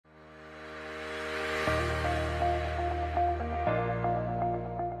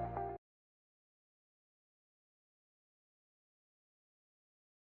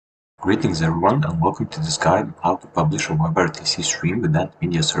Greetings everyone, and welcome to this guide on how to publish a webrtc stream with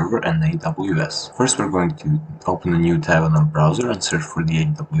Media Server and AWS. First, we're going to open a new tab on our browser and search for the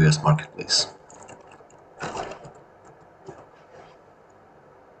AWS Marketplace.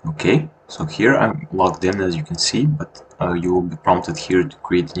 Okay, so here I'm logged in, as you can see, but you will be prompted here to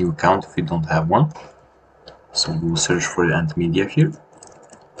create a new account if you don't have one. So we'll search for Media here.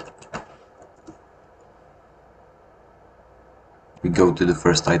 We go to the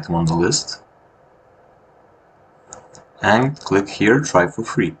first item on the list and click here, try for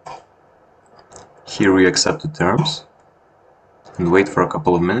free. Here we accept the terms and wait for a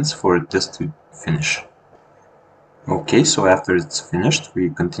couple of minutes for this to finish. Okay, so after it's finished, we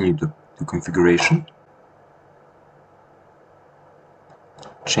continue to configuration.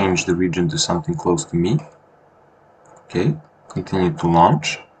 Change the region to something close to me. Okay, continue to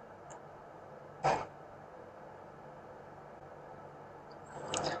launch.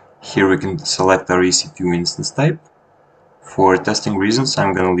 Here we can select our EC2 instance type. For testing reasons,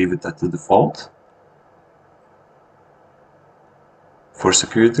 I'm going to leave it at the default. For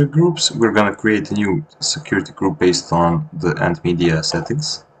security groups, we're going to create a new security group based on the Media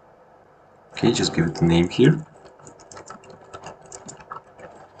settings. Okay, just give it a name here.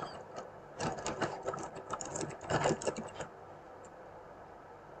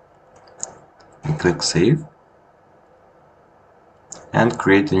 And click Save. And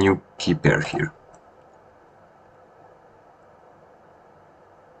create a new key pair here.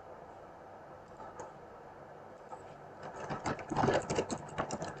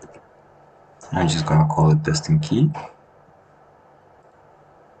 I'm just going to call it testing key.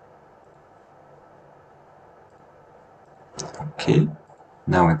 Okay,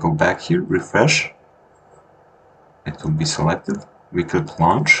 now we go back here, refresh. It will be selected. We click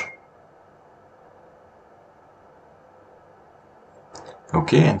launch.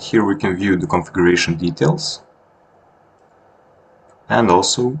 Okay, and here we can view the configuration details. And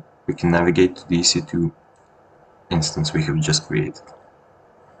also we can navigate to the EC2 instance we have just created.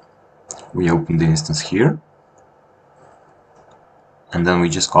 We open the instance here, and then we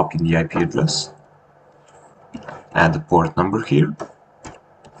just copy the IP address, add the port number here,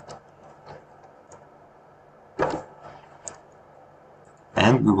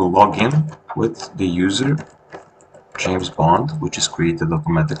 and we will log in with the user James Bond, which is created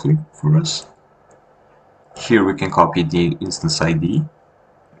automatically for us. Here we can copy the instance ID,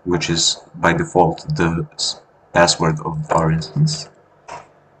 which is by default the password of our instance.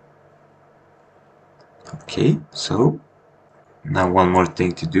 Okay, so now one more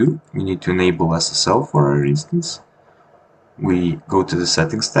thing to do. We need to enable SSL for our instance. We go to the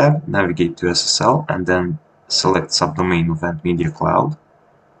settings tab, navigate to SSL, and then select subdomain of Media Cloud.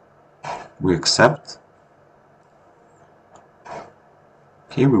 We accept.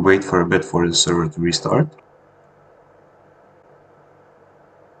 Okay, we wait for a bit for the server to restart.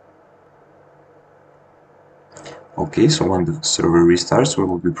 Okay, so when the server restarts, we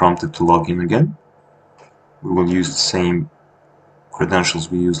will be prompted to log in again. We will use the same credentials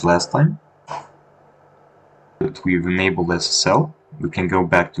we used last time. But we've enabled SSL. We can go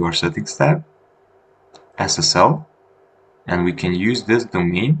back to our settings tab, SSL, and we can use this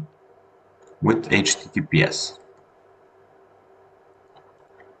domain with HTTPS.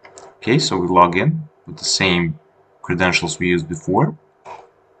 Okay, so we log in with the same credentials we used before.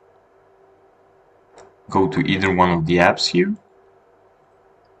 Go to either one of the apps here.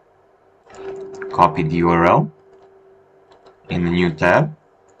 Copy the URL in the new tab.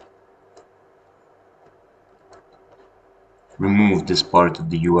 Remove this part of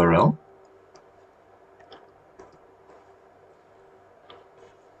the URL.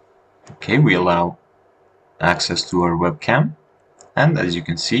 Okay, we allow access to our webcam, and as you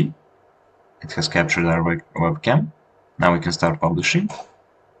can see, it has captured our webcam. Now we can start publishing.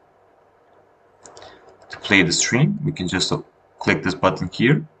 To play the stream, we can just click this button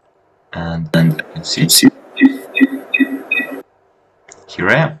here, and you can see here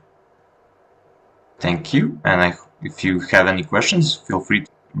I am. Thank you, and if you have any questions, feel free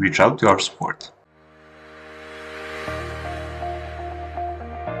to reach out to our support.